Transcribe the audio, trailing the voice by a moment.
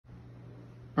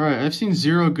All right, I've seen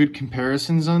zero good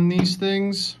comparisons on these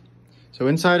things. So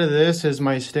inside of this is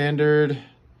my standard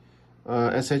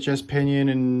SHS pinion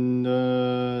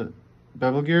and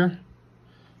bevel gear.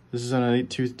 This is on an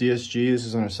 8-tooth DSG. This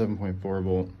is on a 7.4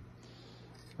 volt.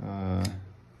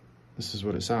 This is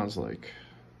what it sounds like.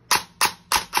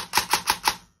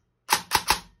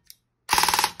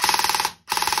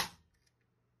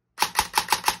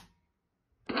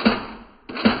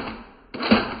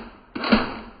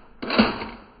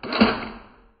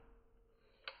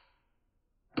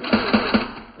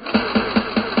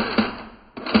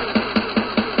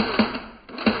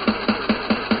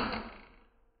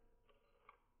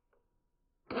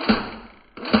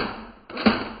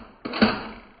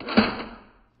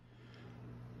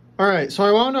 All right, so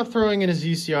I wound up throwing in a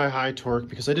ZCI high torque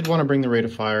because I did want to bring the rate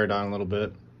of fire down a little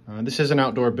bit. This is an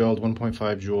outdoor build,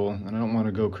 1.5 joule, and I don't want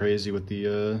to go crazy with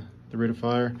the rate of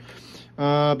fire.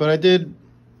 But I did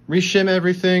reshim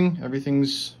everything.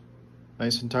 Everything's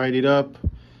nice and tidied up.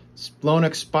 It's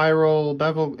lonex spiral,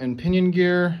 bevel, and pinion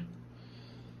gear.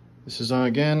 This is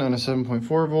again on a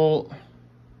 7.4 volt.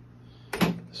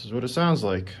 This is what it sounds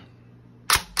like.